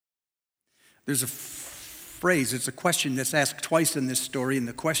There's a phrase, it's a question that's asked twice in this story, and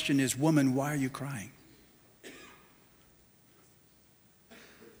the question is, "Woman, why are you crying?"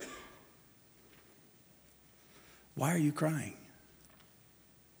 Why are you crying?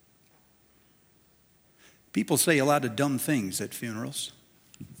 People say a lot of dumb things at funerals.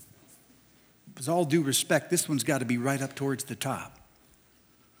 With all due respect, this one's got to be right up towards the top.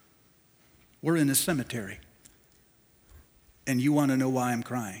 We're in a cemetery, and you want to know why I'm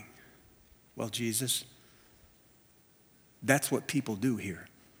crying? Well, Jesus, that's what people do here.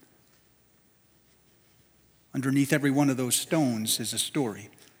 Underneath every one of those stones is a story,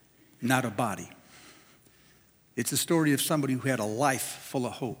 not a body. It's a story of somebody who had a life full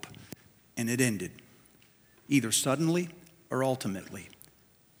of hope, and it ended, either suddenly or ultimately,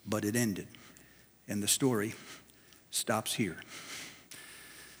 but it ended. And the story stops here.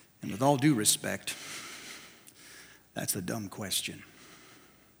 And with all due respect, that's a dumb question.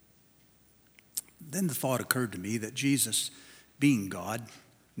 Then the thought occurred to me that Jesus, being God,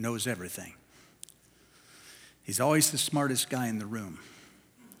 knows everything. He's always the smartest guy in the room.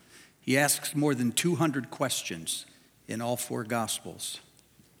 He asks more than 200 questions in all 4 Gospels.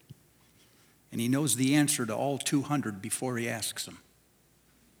 And he knows the answer to all 200 before he asks them.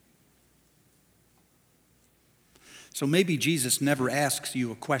 So maybe Jesus never asks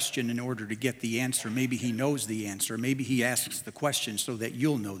you a question in order to get the answer. Maybe he knows the answer. Maybe he asks the question so that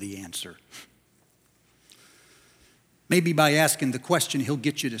you'll know the answer. Maybe by asking the question, he'll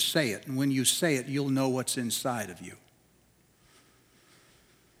get you to say it. And when you say it, you'll know what's inside of you.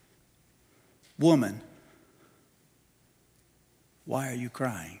 Woman, why are you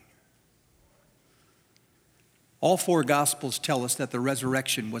crying? All 4 Gospels tell us that the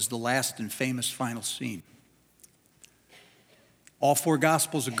resurrection was the last and famous final scene. All 4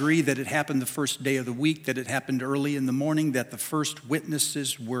 Gospels agree that it happened the first day of the week, that it happened early in the morning, that the first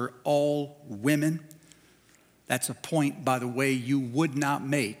witnesses were all women. That's a point, by the way, you would not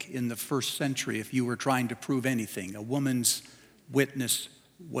make in the first century if you were trying to prove anything. A woman's witness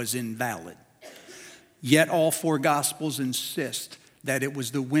was invalid. Yet all 4 Gospels insist that it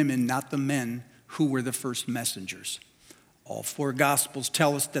was the women, not the men, who were the first messengers. All 4 Gospels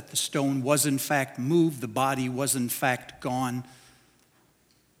tell us that the stone was in fact moved, the body was in fact gone.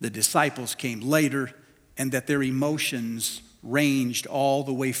 The disciples came later, and that their emotions ranged all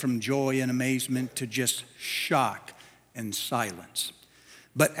the way from joy and amazement to just shock and silence.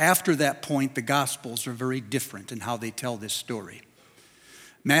 But after that point, the Gospels are very different in how they tell this story.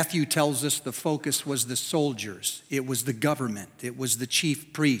 Matthew tells us the focus was the soldiers. It was the government. It was the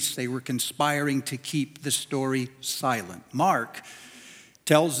chief priests. They were conspiring to keep the story silent. Mark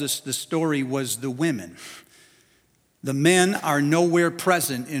tells us the story was the women. The men are nowhere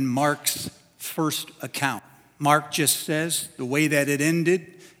present in Mark's first account. Mark just says the way that it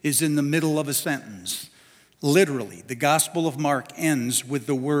ended is in the middle of a sentence. Literally, the Gospel of Mark ends with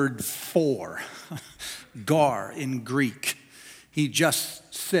the word "for," gar in Greek. He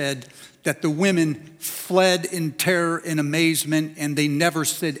just said that the women fled in terror and amazement, and they never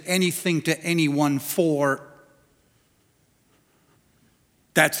said anything to anyone for.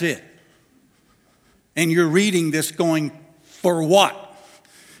 That's it. And you're reading this going, for what?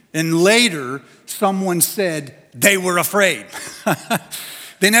 And later, someone said they were afraid.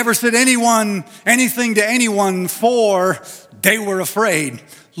 They never said anything to anyone for they were afraid.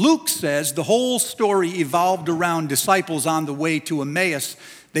 Luke says the whole story evolved around disciples on the way to Emmaus.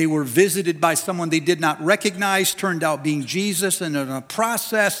 They were visited by someone they did not recognize, turned out being Jesus, and in a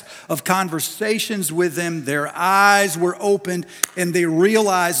process of conversations with him, their eyes were opened and they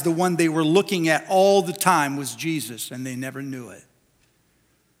realized the one they were looking at all the time was Jesus, and they never knew it.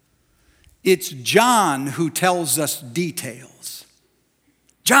 It's John who tells us details.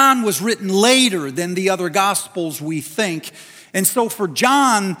 John was written later than the other Gospels, we think. And so for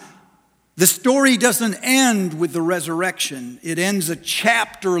John, the story doesn't end with the resurrection. It ends a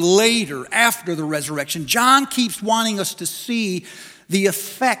chapter later after the resurrection. John keeps wanting us to see the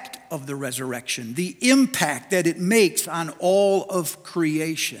effect of the resurrection, the impact that it makes on all of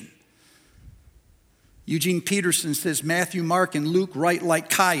creation. Eugene Peterson says Matthew, Mark, and Luke write like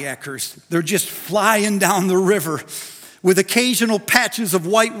kayakers. They're just flying down the river with occasional patches of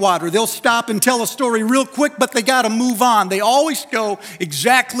white water. They'll stop and tell a story real quick, but they got to move on. They always go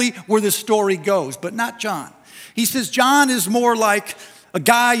exactly where the story goes, but not John. He says John is more like a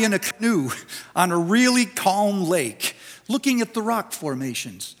guy in a canoe on a really calm lake, looking at the rock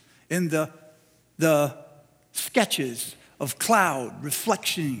formations and the sketches of cloud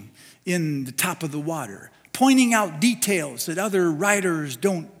reflection in the top of the water, pointing out details that other writers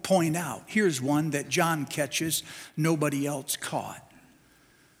don't point out. Here's one that John catches, nobody else caught.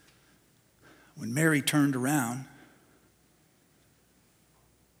 When Mary turned around,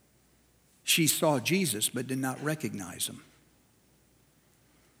 she saw Jesus but did not recognize him,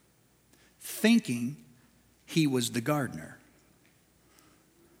 thinking he was the gardener.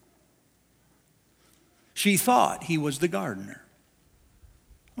 She thought he was the gardener.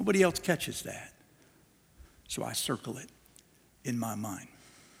 Nobody else catches that. So I circle it in my mind.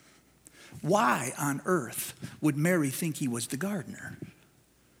 Why on earth would Mary think he was the gardener?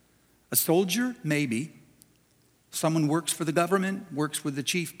 A soldier? Maybe. Someone works for the government, works with the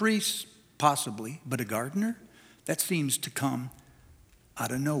chief priests? Possibly. But a gardener? That seems to come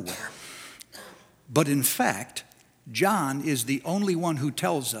out of nowhere. But in fact, John is the only one who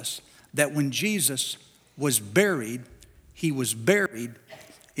tells us that when Jesus was buried, he was buried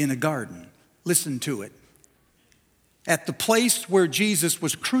in a garden. Listen to it. At the place where Jesus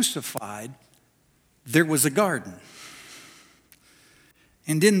was crucified, there was a garden.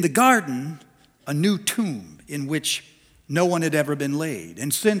 And in the garden, a new tomb in which no one had ever been laid.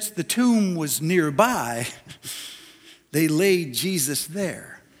 And since the tomb was nearby, they laid Jesus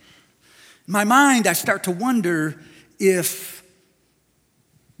there. In my mind, I start to wonder if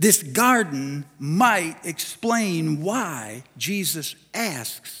this garden might explain why Jesus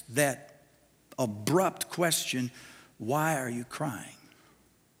asks that abrupt question, why are you crying?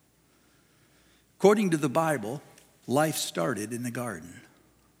 According to the Bible, life started in the garden.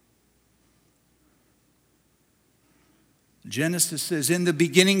 Genesis says, in the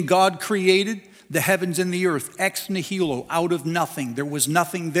beginning, God created the heavens and the earth, ex nihilo, out of nothing. There was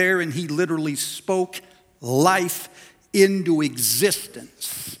nothing there, and he literally spoke life into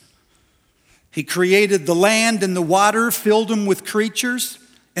existence. He created the land and the water, filled them with creatures,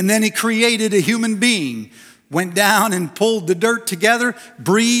 and then he created a human being. Went down and pulled the dirt together,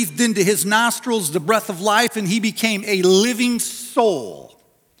 breathed into his nostrils the breath of life, and he became a living soul.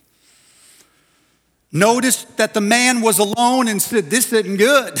 Noticed that the man was alone and said, this isn't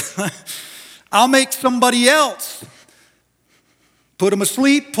good. I'll make somebody else. Put him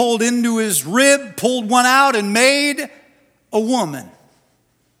asleep, pulled into his rib, pulled one out and made a woman.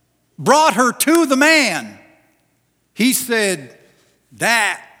 Brought her to the man. He said,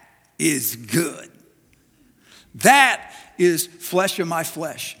 that is good. That is flesh of my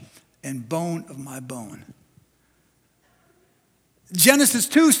flesh and bone of my bone. Genesis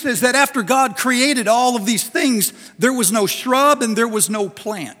 2 says that after God created all of these things, there was no shrub and there was no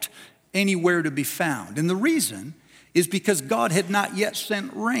plant anywhere to be found. And the reason is because God had not yet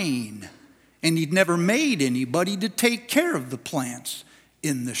sent rain, and he'd never made anybody to take care of the plants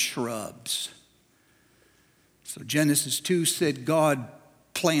in the shrubs. So Genesis 2 said God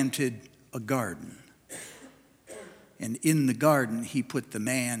planted a garden. And in the garden, he put the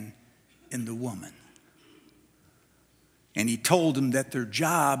man and the woman. And he told them that their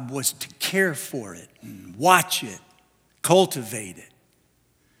job was to care for it and watch it, cultivate it.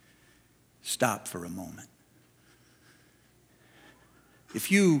 Stop for a moment. If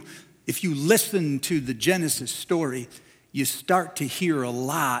you listen to the Genesis story, you start to hear a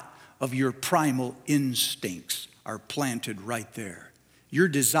lot of your primal instincts are planted right there. Your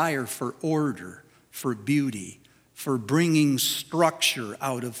desire for order, for beauty, for bringing structure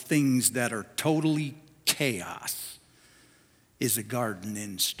out of things that are totally chaos is a garden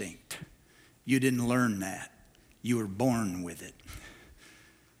instinct. You didn't learn that. You were born with it.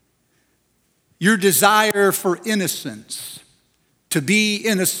 Your desire for innocence, to be,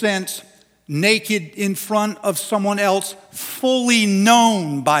 in a sense, naked in front of someone else, fully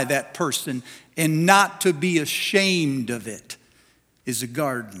known by that person, and not to be ashamed of it, is a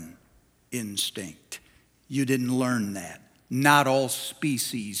garden instinct. You didn't learn that. Not all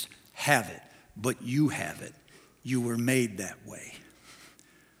species have it, but you have it. You were made that way.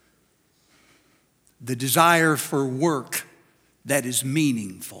 The desire for work that is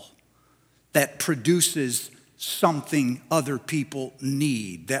meaningful, that produces something other people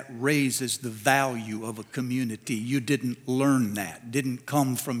need, that raises the value of a community. You didn't learn that, didn't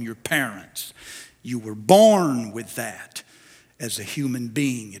come from your parents. You were born with that. As a human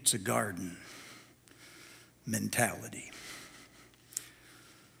being, it's a garden mentality.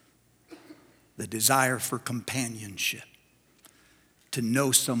 The desire for companionship, to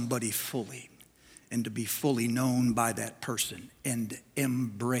know somebody fully, and to be fully known by that person and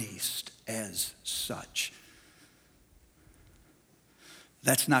embraced as such.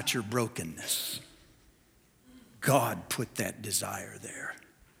 That's not your brokenness. God put that desire there.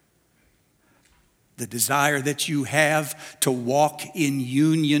 The desire that you have to walk in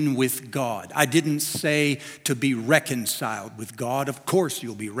union with God. I didn't say to be reconciled with God. Of course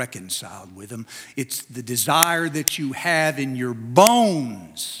you'll be reconciled with him. It's the desire that you have in your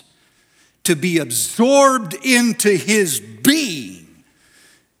bones to be absorbed into his being,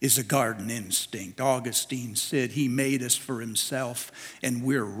 is a garden instinct. Augustine said he made us for himself, and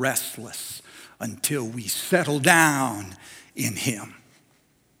we're restless until we settle down in him.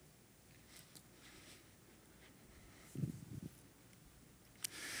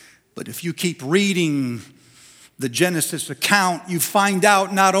 But if you keep reading the Genesis account, you find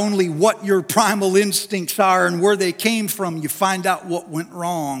out not only what your primal instincts are and where they came from, you find out what went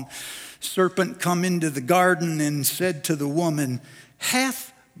wrong. Serpent come into the garden and said to the woman,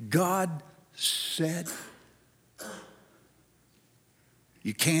 "Hath God said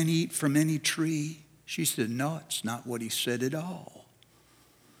you can't eat from any tree?" She said, "No, it's not what he said at all.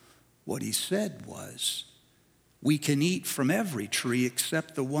 What he said was, we can eat from every tree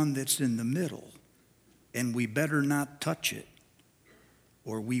except the one that's in the middle, and we better not touch it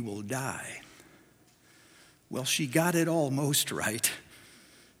or we will die." Well, she got it almost right,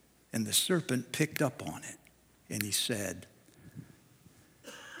 and the serpent picked up on it, and he said,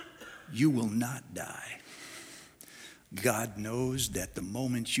 "You will not die." God knows that the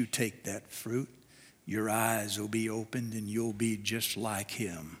moment you take that fruit, your eyes will be opened and you'll be just like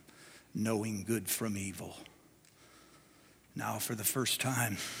him, knowing good from evil. Now, for the first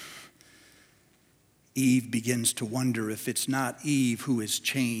time, Eve begins to wonder if it's not Eve who has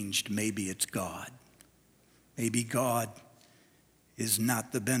changed, maybe it's God. Maybe God is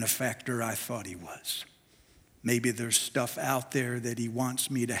not the benefactor I thought he was. Maybe there's stuff out there that he wants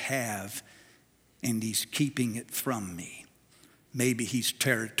me to have, and he's keeping it from me. Maybe he's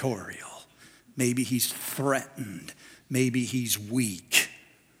territorial. Maybe he's threatened. Maybe he's weak.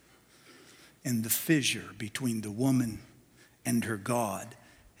 And the fissure between the woman and her God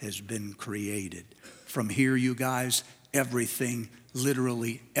has been created. From here, you guys, everything,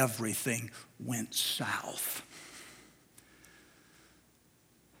 literally everything, went south.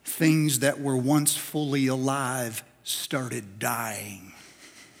 Things that were once fully alive started dying.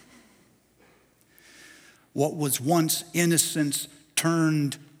 What was once innocence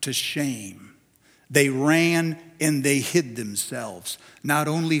turned to shame. They ran and they hid themselves, not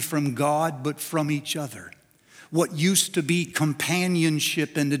only from God, but from each other. What used to be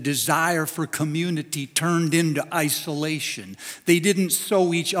companionship and a desire for community turned into isolation. They didn't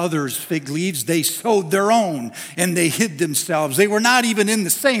sow each other's fig leaves, they sowed their own, and they hid themselves. They were not even in the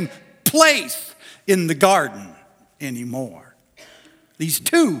same place in the garden anymore. These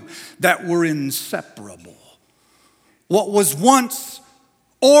two that were inseparable. What was once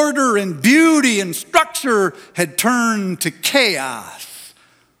order and beauty and structure had turned to chaos.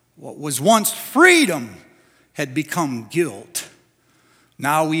 What was once freedom had become guilt.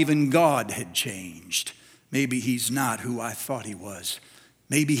 Now even God had changed. Maybe he's not who I thought he was.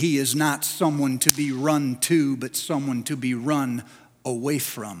 Maybe he is not someone to be run to, but someone to be run away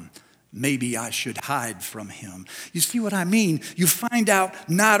from. Maybe I should hide from him. You see what I mean? You find out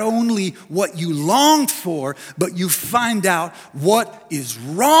not only what you longed for, but you find out what is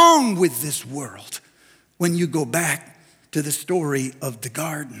wrong with this world when you go back to the story of the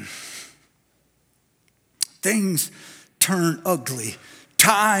garden. Things turn ugly.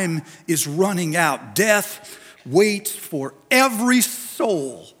 Time is running out. Death waits for every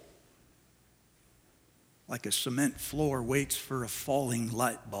soul like a cement floor waits for a falling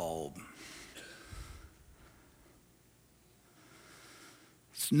light bulb.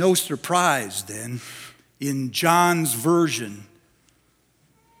 It's no surprise then, in John's version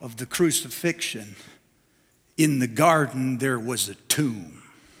of the crucifixion, in the garden there was a tomb.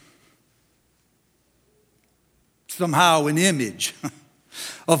 Somehow an image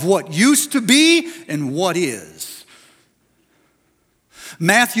of what used to be and what is.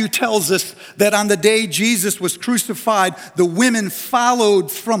 Matthew tells us that on the day Jesus was crucified, the women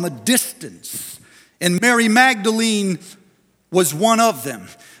followed from a distance, and Mary Magdalene was one of them.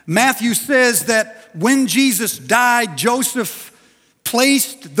 Matthew says that when Jesus died, Joseph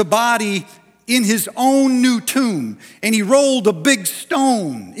placed the body in his own new tomb, and he rolled a big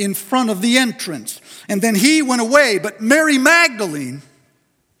stone in front of the entrance. And then he went away, but Mary Magdalene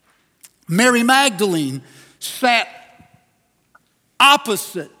sat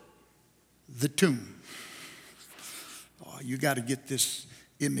opposite the tomb. Oh, you got to get this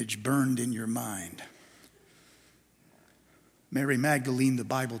image burned in your mind. Mary Magdalene, the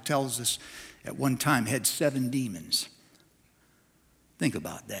Bible tells us, at one time had 7 demons. Think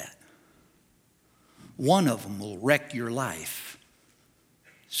about that. One of them will wreck your life.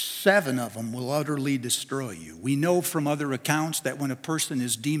 7 of them will utterly destroy you. We know from other accounts that when a person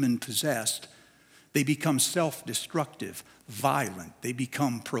is demon-possessed, They become self-destructive, violent. They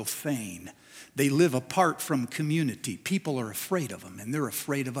become profane. They live apart from community. People are afraid of them, and they're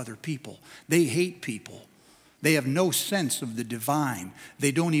afraid of other people. They hate people. They have no sense of the divine.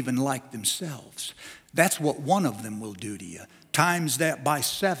 They don't even like themselves. That's what one of them will do to you. Times that by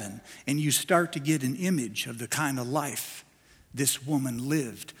 7, and you start to get an image of the kind of life this woman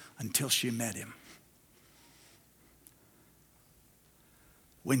lived until she met him.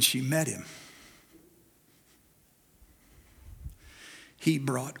 When she met him, he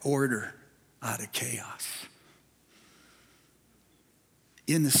brought order out of chaos,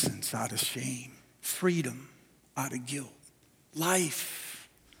 innocence out of shame, freedom out of guilt, life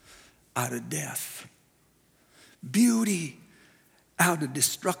out of death, beauty out of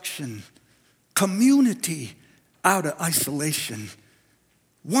destruction, community out of isolation.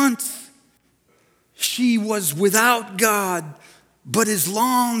 Once she was without God, but as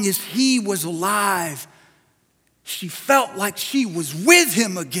long as he was alive, she felt like she was with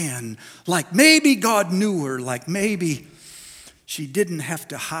him again, like maybe God knew her, like maybe she didn't have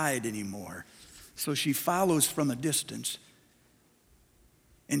to hide anymore. So she follows from a distance,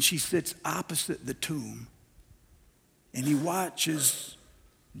 and she sits opposite the tomb, and he watches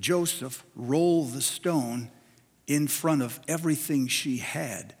Joseph roll the stone in front of everything she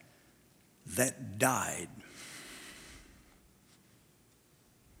had that died.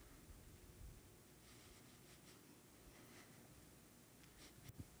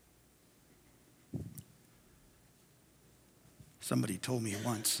 Somebody told me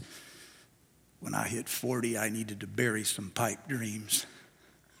once, when I hit 40, I needed to bury some pipe dreams.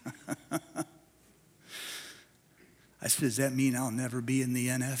 I said, does that mean I'll never be in the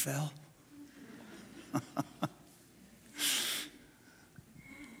NFL?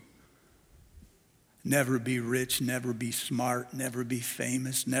 Never be rich, never be smart, never be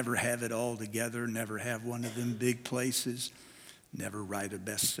famous, never have it all together, never have one of them big places, never write a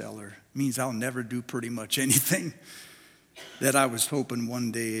bestseller. Means I'll never do pretty much anything that I was hoping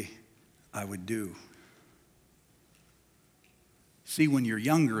one day I would do. See, when you're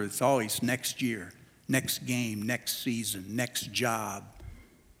younger, it's always next year, next game, next season, next job,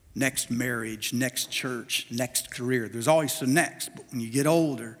 next marriage, next church, next career. There's always the next. But when you get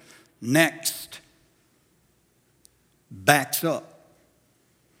older, next backs up.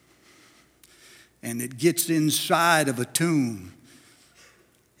 And it gets inside of a tomb,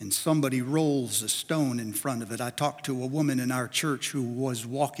 and somebody rolls a stone in front of it. I talked to a woman in our church who was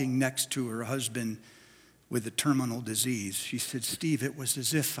walking next to her husband with a terminal disease. She said, Steve, it was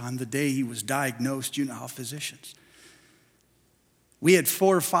as if on the day he was diagnosed, you know how physicians. We had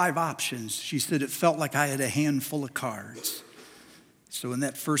 4 or 5 options. She said, it felt like I had a handful of cards. So in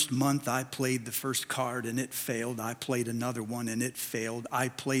that first month, I played the first card and it failed. I played another one and it failed. I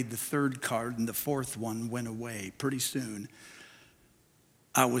played the third card and the fourth one went away. Pretty soon,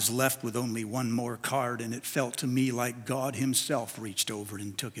 I was left with only one more card, and it felt to me like God himself reached over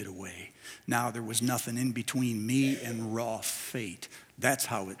and took it away. Now there was nothing in between me and raw fate. That's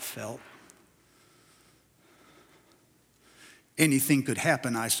how it felt. Anything could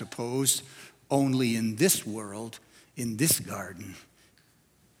happen, I suppose, only in this world, in this garden,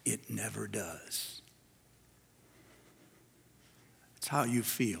 it never does. It's how you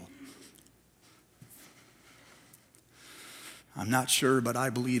feel. I'm not sure, but I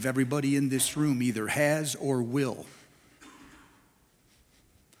believe everybody in this room either has or will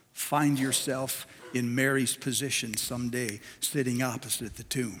find yourself in Mary's position someday, sitting opposite the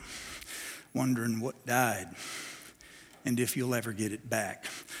tomb, wondering what died and if you'll ever get it back.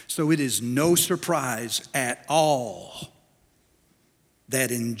 So it is no surprise at all that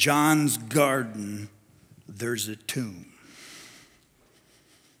in John's garden there's a tomb.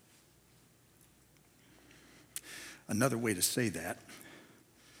 Another way to say that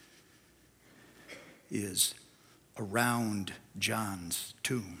is around John's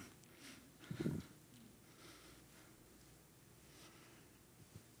tomb.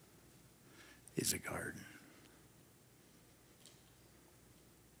 Is a garden.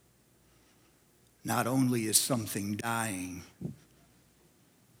 Not only is something dying,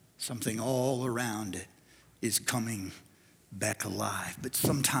 something all around it is coming back alive, but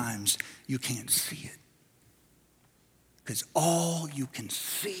sometimes you can't see it. Because all you can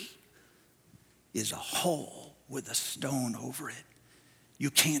see is a hole with a stone over it. You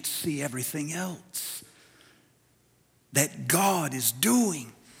can't see everything else that God is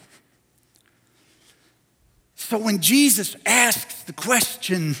doing. So when Jesus asks the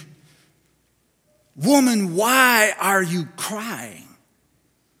question, woman, why are you crying?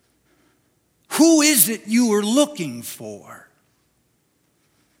 Who is it you are looking for?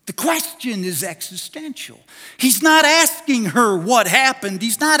 The question is existential. He's not asking her what happened.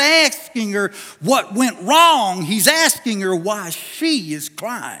 He's not asking her what went wrong. He's asking her why she is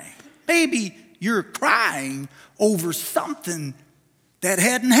crying. Maybe you're crying over something that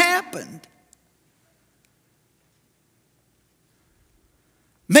hadn't happened.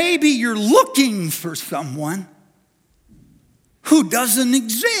 Maybe you're looking for someone who doesn't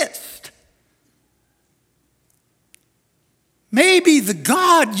exist. Maybe the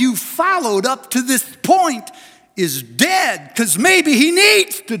God you followed up to this point is dead because maybe he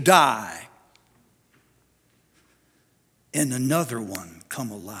needs to die. And another one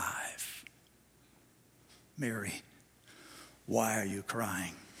come alive. Mary, why are you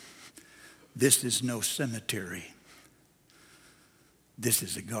crying? This is no cemetery. This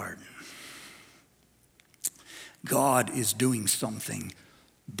is a garden. God is doing something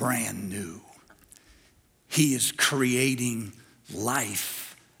brand new. He is creating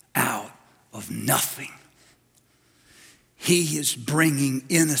life out of nothing. He is bringing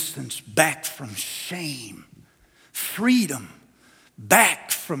innocence back from shame, freedom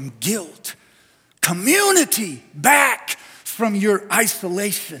back from guilt, community back from your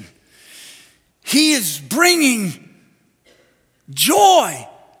isolation. He is bringing joy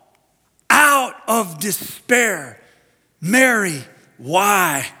out of despair. Mary,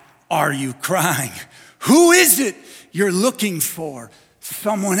 why are you crying? Who is it you're looking for?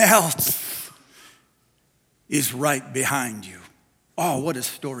 Someone else is right behind you. Oh, what a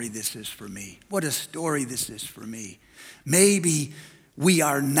story this is for me. What a story this is for me. Maybe we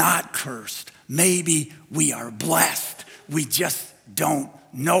are not cursed. Maybe we are blessed. We just don't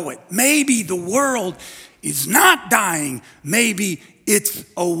know it. Maybe the world is not dying. Maybe it's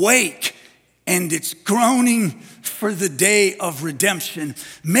awake and it's groaning for the day of redemption.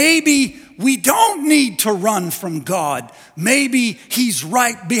 Maybe we don't need to run from God. Maybe he's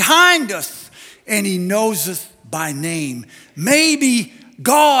right behind us and he knows us by name. Maybe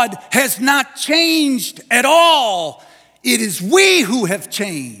God has not changed at all. It is we who have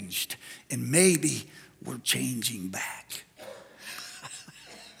changed. And maybe we're changing back.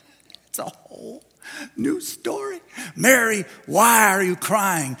 It's a whole new story. Mary, why are you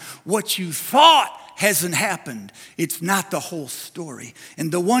crying? What you thought hasn't happened. It's not the whole story.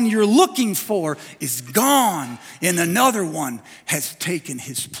 And the one you're looking for is gone, and another one has taken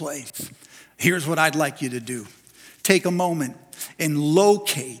his place. Here's what I'd like you to do. Take a moment and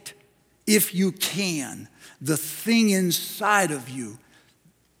locate, if you can, the thing inside of you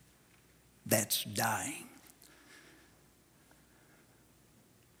that's dying.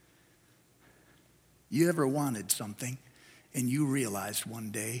 You ever wanted something and you realized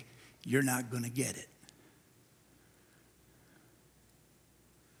one day you're not going to get it?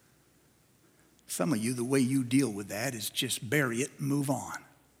 Some of you, the way you deal with that is just bury it and move on.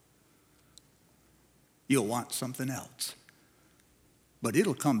 You'll want something else. But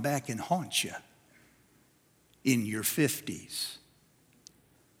it'll come back and haunt you in your 50s.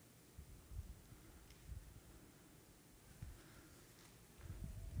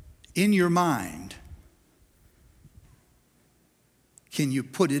 In your mind, can you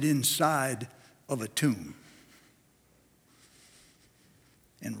put it inside of a tomb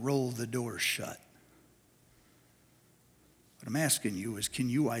and roll the door shut? What I'm asking you is, can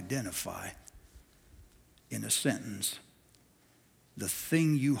you identify in a sentence the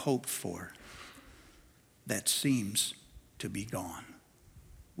thing you hoped for that seems to be gone?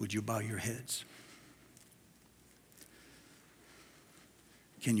 Would you bow your heads?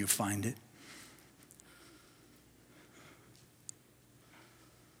 Can you find it?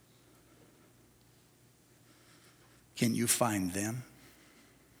 Can you find them?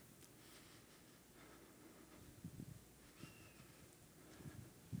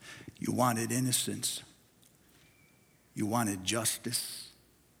 You wanted innocence. You wanted justice.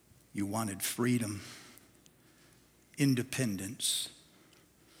 You wanted freedom, independence.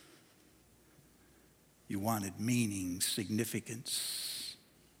 You wanted meaning, significance.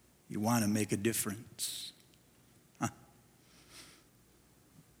 You want to make a difference. Huh?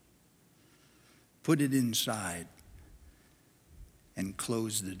 Put it inside and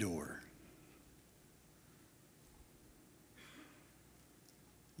close the door.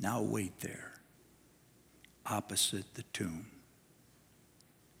 Now wait there, opposite the tomb.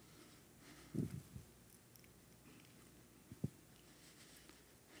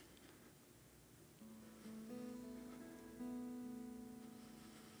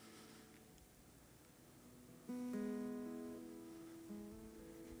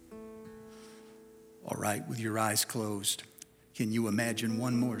 All right, with your eyes closed, can you imagine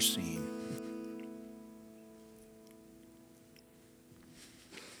one more scene?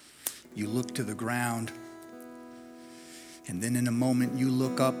 You look to the ground, and then in a moment you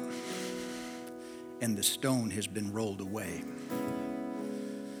look up, and the stone has been rolled away.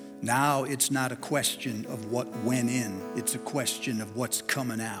 Now it's not a question of what went in, it's a question of what's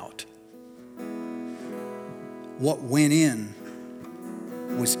coming out. What went in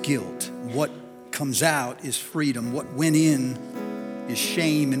was guilt. What comes out is freedom. What went in is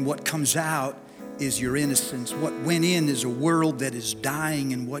shame, and what comes out is your innocence. What went in is a world that is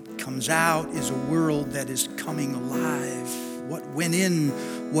dying, and what comes out is a world that is coming alive. What went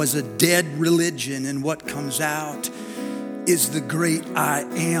in was a dead religion, and what comes out is the great I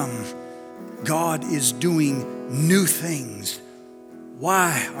am. God is doing new things.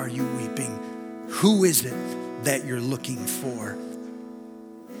 Why are you weeping? Who is it that you're looking for?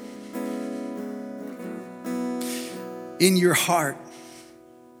 In your heart,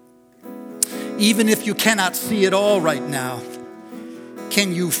 even if you cannot see it all right now,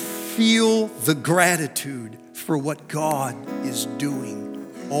 can you feel the gratitude for what God is doing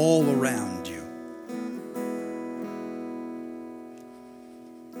all around you?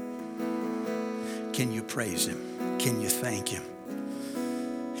 Can you praise Him? Can you thank Him?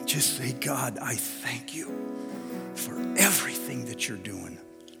 And just say, God, I thank you for everything that you're doing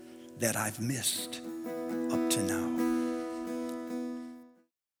that I've missed.